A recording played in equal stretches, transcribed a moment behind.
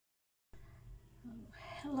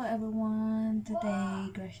Hello everyone!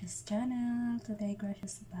 Today, Gracia's channel. Today,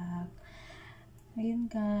 Gracia's back. Ngayon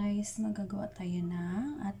guys, magagawa tayo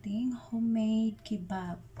ng ating homemade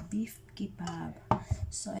kebab. Beef kebab.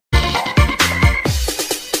 So,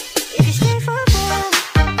 if you stay for a while,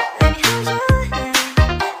 let me hold your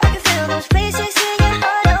hand. I can feel those places in your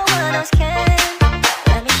heart, no one else can.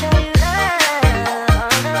 Let me show you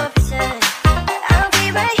love, 100%. I'll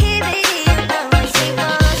be right here, baby, you know we take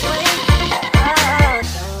us way.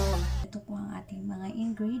 Ito po ang ating mga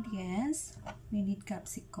ingredients. We need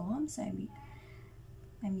capsicum. So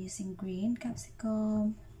I'm using green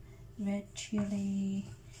capsicum, red chili,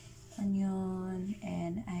 onion,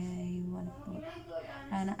 and I wanna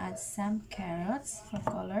add some carrots for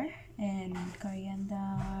color, and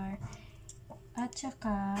coriander, at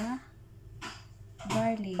saka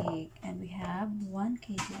garlic, and we have 1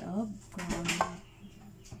 kg of ground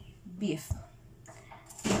beef.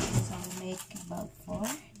 So make kebab for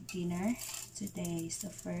dinner today. So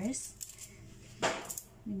first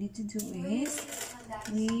we need to do is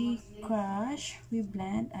crush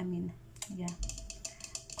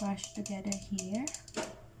together here,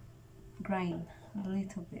 grind a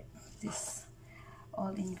little bit this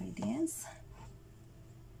all ingredients.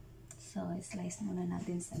 So slice muna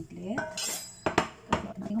natin saglit.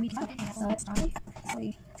 So let's try. So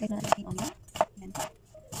i-slice na natin onion. Ayan.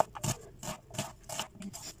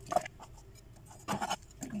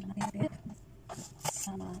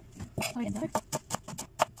 Sama coriander.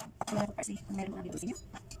 Wala po kasi meron na dito sa inyo.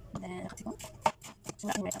 Then capsicum. So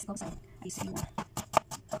wala red capsicum, so isip mo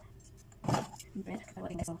yung bread.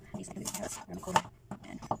 Kakawain guys, so isip ko dito carrots para mag-color.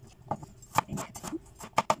 And capsicum.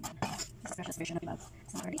 This is Gracia's version of kebab.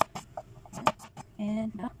 Some garlic.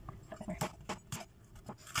 And hot pepper.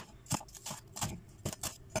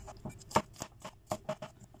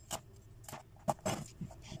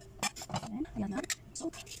 And ayan na.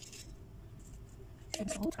 Salt.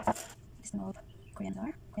 Salt. This is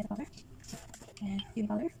coriander powder, and chili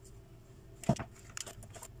powder,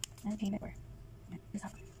 and cayenne pepper. This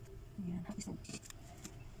half. And half teaspoon.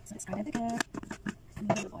 So let's grind it together. And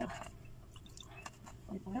olive oil.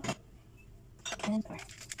 Olive oil. And pepper.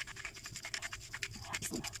 Half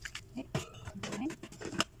teaspoon. Okay. Grind.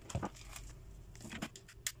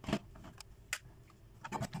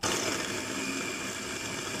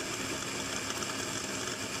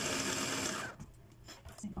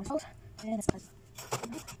 Salt. And let's cut.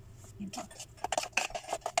 And chop.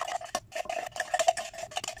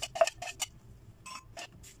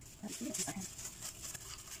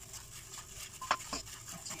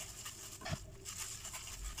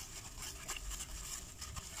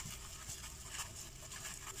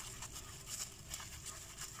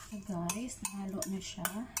 So guys, nahalo na siya.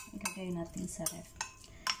 Ilagay natin sa ref.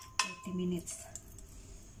 30 minutes.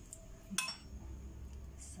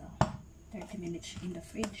 So, 30 minutes in the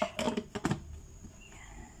fridge.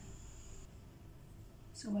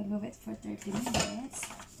 So while we wait for 30 minutes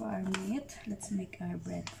for our meat, let's make our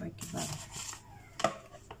bread for kebab.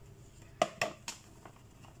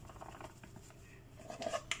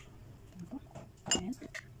 And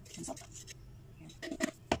salt.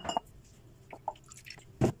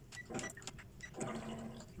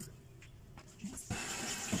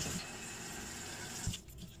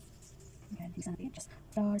 And these are just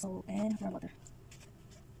flour, salt, and water.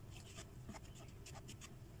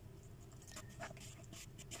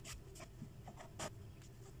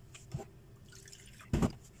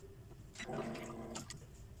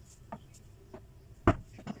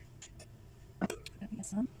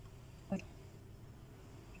 Some oil.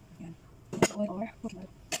 Yan. Oil or butter.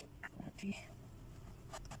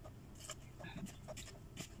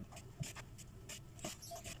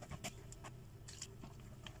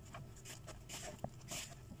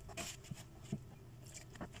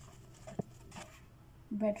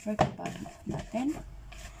 Bread for kebab natin.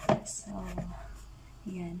 So,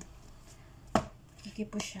 yan. Okay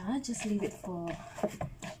po siya. Just leave it for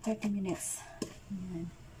 30 minutes.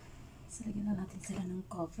 Yan. So, lagyan na natin sila ng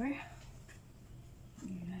cover.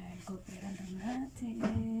 Ayan, coveran lang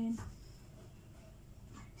natin.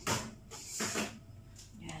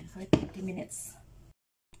 Ayan, for 30 minutes.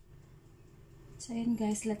 So, ayan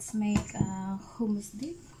guys, let's make hummus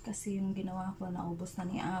dip. Kasi yung ginawa ko, naubos na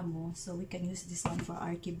ni Amo. So, we can use this one for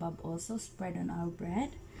our kebab also. Spread on our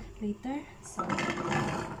bread later. So,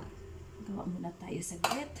 gawa muna tayo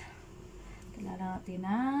saglit. Kailangan natin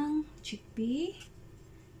ng chickpea,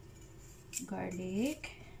 garlic,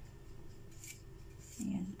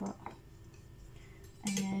 ayan po,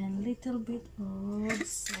 and little bit of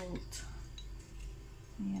salt,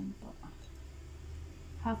 ayan po,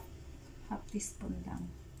 half teaspoon lang,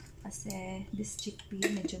 Kasi this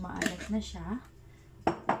chickpea, medyo maalat na siya.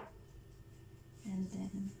 And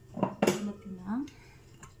then, natin ng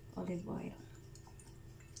olive oil.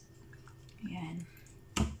 Ayan.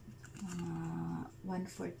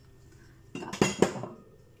 1/4 cup.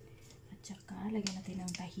 At saka, lagyan natin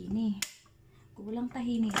ng tahini. Kung walang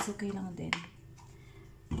tahini, it's okay lang din.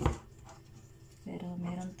 Pero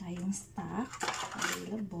meron tayong stock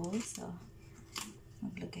available. So,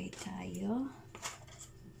 maglagay tayo.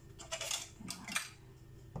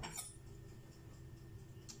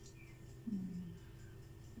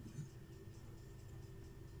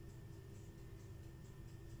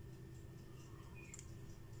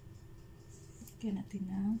 Lagyan natin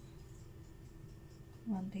ng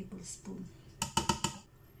 1 tablespoon.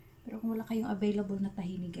 Pero kung wala kayong available na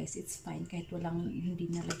tahini guys, it's fine. Kahit walang, hindi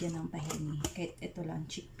nalagyan ng tahini. Kahit ito lang,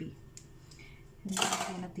 chickpea. And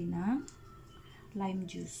lagyan natin ng lime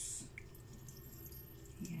juice.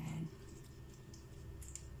 Ayan.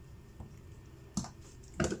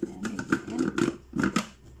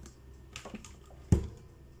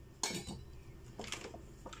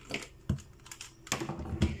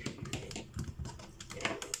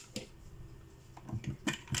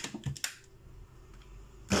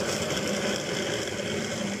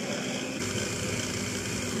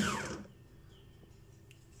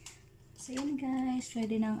 So, yun guys.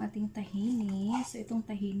 Ready na ang ating tahini. So, itong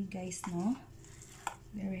tahini guys, no?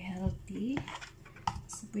 Very healthy.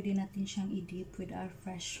 So, pwede natin siyang i-dip with our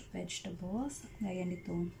fresh vegetables. Gaya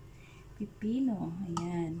nitong pipino.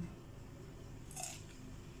 Ayan.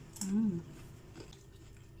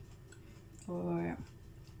 Or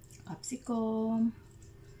capsicum.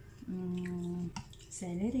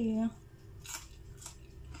 Celery.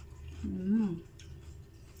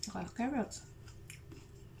 Saka carrots.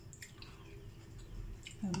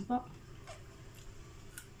 Ayan po.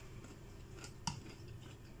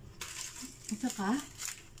 At saka,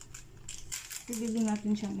 pwede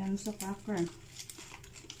natin siyang yan sa cracker.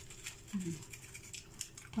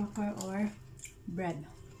 Cracker or bread.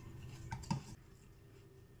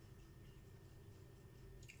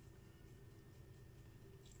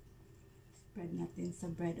 Spread natin sa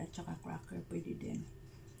bread at saka cracker. Pwede din.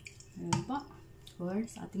 Ayan po. Or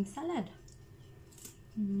sa ating salad.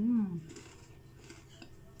 Yum,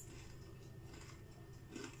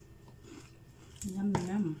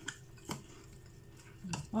 yum.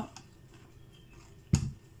 Oh.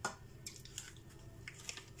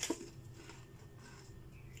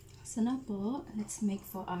 So na po, let's make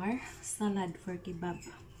for our salad for kebab.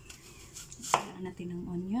 Kailangan natin ng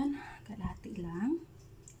onion, kalahati lang.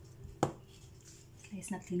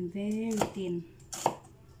 Slice natin very thin.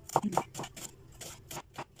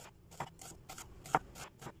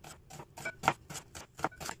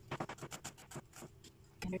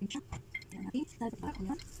 Kailangan natin salad pa,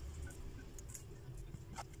 onion.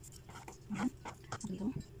 Ayan. So dito,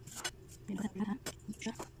 pinagkat lahat.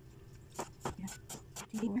 Siya. Ayan.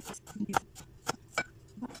 Hindi or hindi.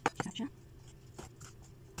 Gracia.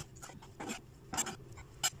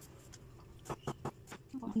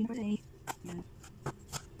 Happy birthday. Ayan.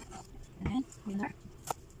 And then, winner.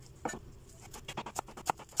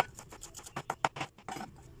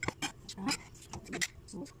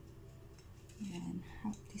 Salt. Ayan.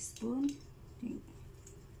 Half teaspoon.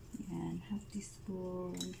 Ayan. Half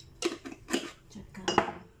teaspoon. Tsaka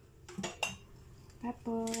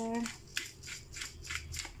pepper.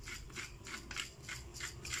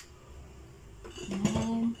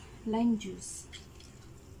 And lime juice.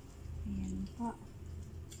 Ayan po.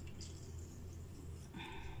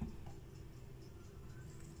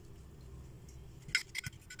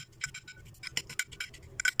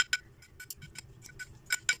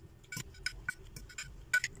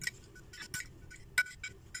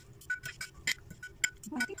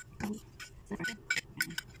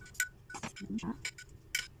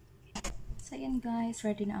 So, ayan guys,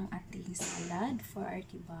 ready na ang ating salad for our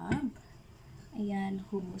kebab. Ayan,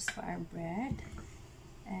 hummus for our bread.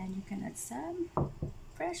 And you can add some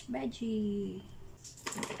fresh veggie.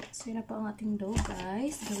 So, yun na po ang ating dough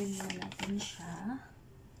guys. Gawin muna natin siya.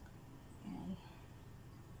 Ayan.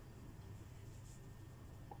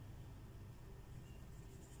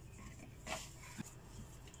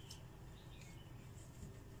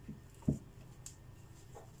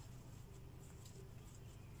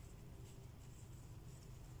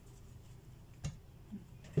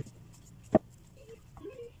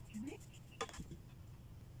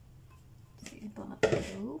 Ito ang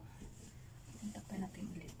ating dough. Tapan natin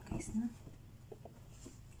ulit guys, na.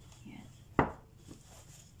 Yan.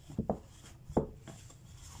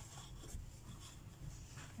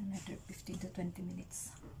 Another 15 to 20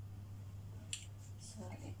 minutes. So,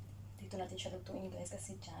 dito natin siya lutuin guys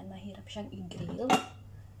kasi dyan mahirap siyang i-grill.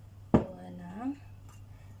 Gawa ng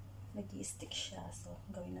nag-i-stick siya. So,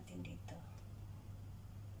 gawin natin dito.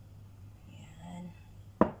 Ayan.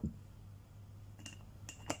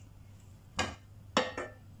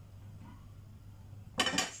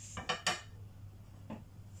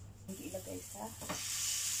 Hindi ilagay sa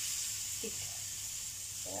stick.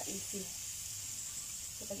 Kaya easy.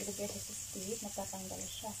 So, pag ilagay siya sa stick, natatanggal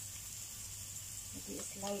siya.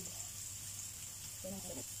 Nag-i-slide. Ito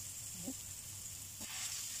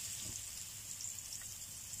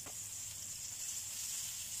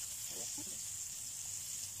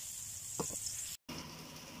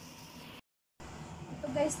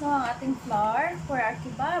guys, no, ang ating flour for our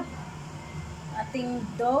kebab. Ating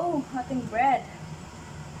dough, ating bread.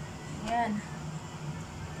 Ayan.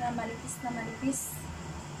 Kaya malipis na malipis.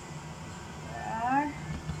 For our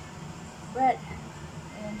bread.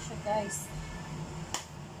 Ayan siya guys.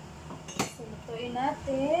 So, lutuin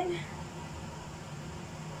natin.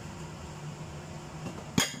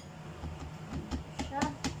 Siya.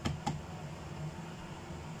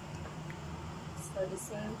 So, the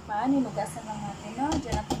same pan. Hinugasan lang natin, no?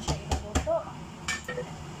 Diyan natin siya iluluto.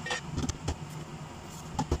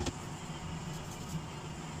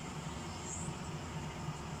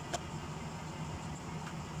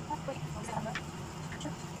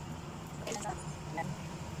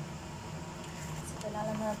 So,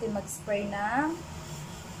 kailangan natin mag-spray ng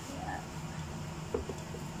yan.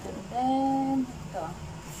 And then, ito.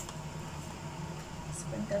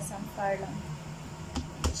 Sprinkle some flour lang.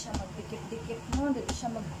 Hindi siya magdikit-dikit, no? Hindi siya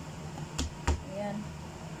mag... Ayan.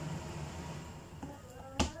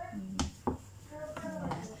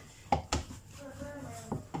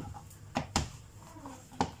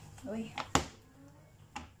 Uy.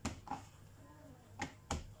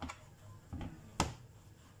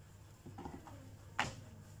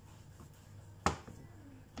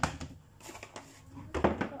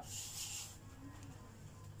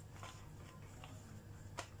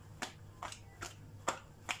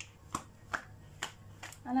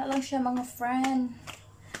 Ano lang siya mga friend.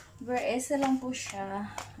 Gracia lang po siya.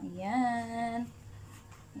 Ayan.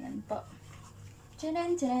 Ayan po.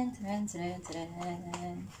 Tcharan, tcharan, tcharan, tcharan,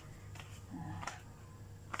 tcharan.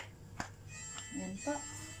 Ayan po.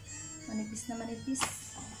 Manipis na manipis.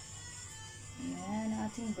 Ayan ang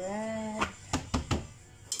ating bread.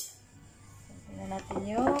 Tingnan natin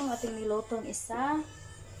yung ating nilutong isa.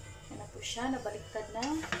 Ayan na po siya. Nabaliktad na.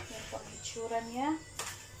 Ayan po ang hitsura niya.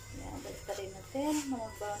 Ayan, baliktad rin natin. Mga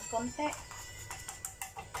brown konti.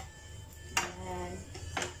 Ayan.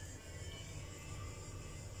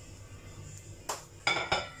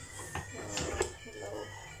 Hello.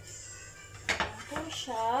 Ayan po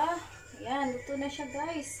siya. Ayan, luto na siya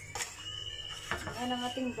guys. Ayan ang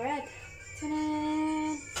ating bread.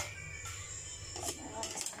 Tanan! Ayan,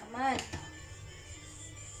 isa naman.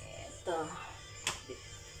 Ito.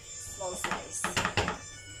 Small size.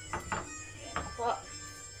 Ayan po.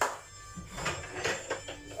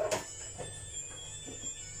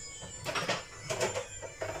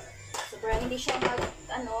 Sobrang hindi siya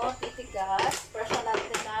titigas. Para siya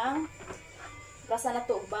natin ng basa na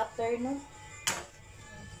to butter, no?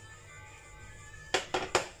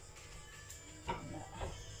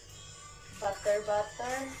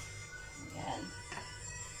 Butter. Ayan.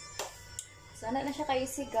 Sana na siya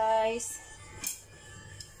ka-easy, guys.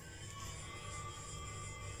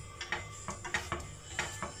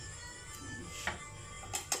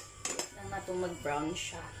 Lang na itong mag-brown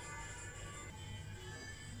siya.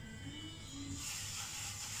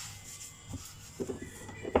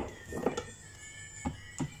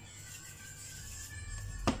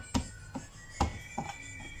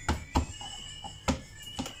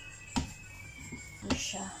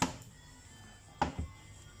 Siya.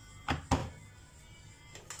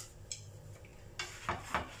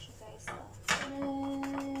 Guys,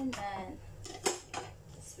 and then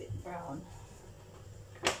sweet brown.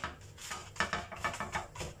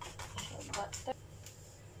 Butter.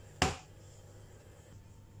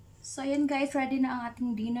 So ayan guys, ready na ang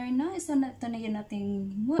ating dinner na. Ito na yun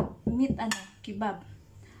ating meat kebab,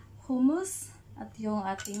 hummus at yung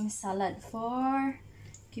ating salad for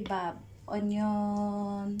kebab.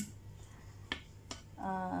 Onion,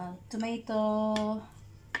 tomato,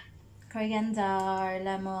 coriander,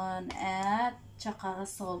 lemon, at tsaka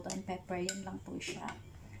salt and pepper. Yan lang po siya.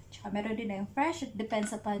 Tsaka meron din na yung fresh. It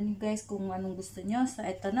depends sa you guys kung anong gusto nyo. So,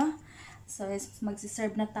 ito na. So,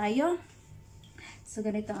 magsiserve na tayo. So,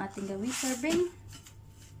 ganito ang ating gawin serving.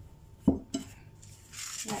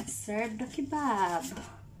 Let's serve the kebab.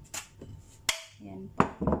 Yan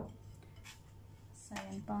po. So,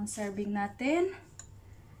 ayan po ang serving natin.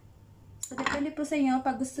 Depende po sa inyo.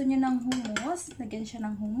 Pag gusto nyo ng hummus, lagyan siya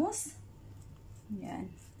ng hummus. Yan.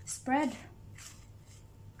 Spread.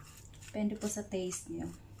 Depende po sa taste nyo.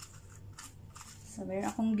 So,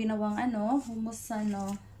 meron akong ginawang hummus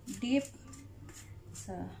dip.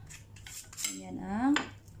 So, yan ang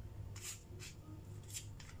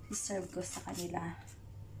i-serve ko sa kanila.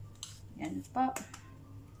 Yan po.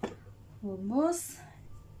 Hummus.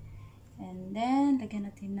 And then, lagyan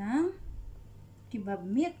natin ng kebab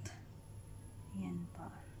meat. Yan po.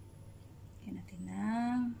 Lagyan natin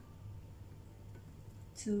ng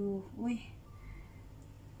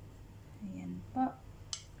ayan po.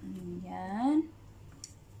 Ayan.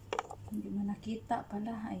 Hindi mo nakita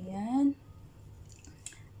pala. Ayan.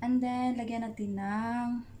 And then, lagyan natin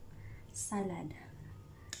ng salad.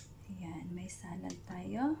 Ayan. May salad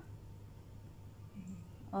tayo.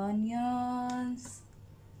 Onions.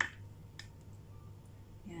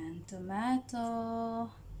 Ayan. Tomato.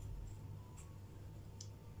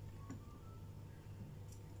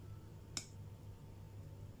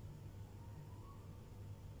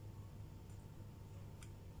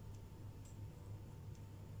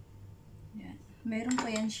 Ayan. Meron pa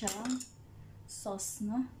yan siyang sauce,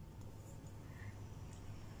 no?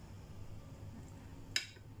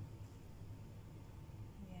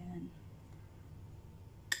 Ayan.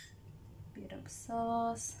 Bit of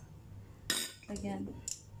sauce. Lagyan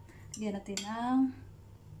natin ng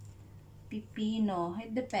pipino.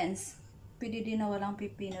 It depends. Pwede din na walang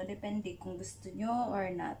pipino. Depende kung gusto nyo or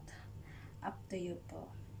not. Up to you po.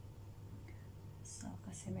 So,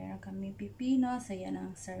 kasi meron kami pipino. So, yan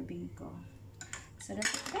ang serving ko. So,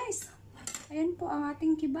 that's it, guys. Ayan po ang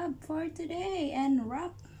ating kebab for today. And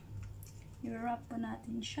wrap. I-wrap po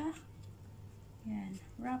natin siya. Yan.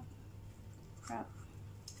 Wrap. Wrap.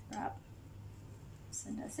 Wrap.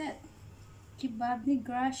 So, that's it. Kebab ni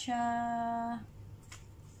Gracia.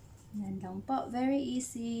 Yan lang po. Very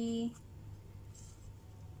easy.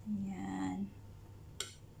 Yan.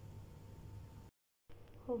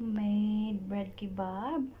 Homemade bread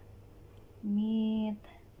kebab, meat,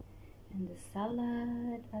 and the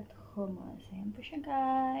salad at hummus. Ayan po siya,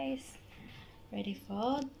 guys. Ready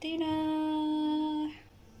for dinner.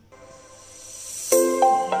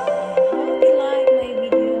 Ayan.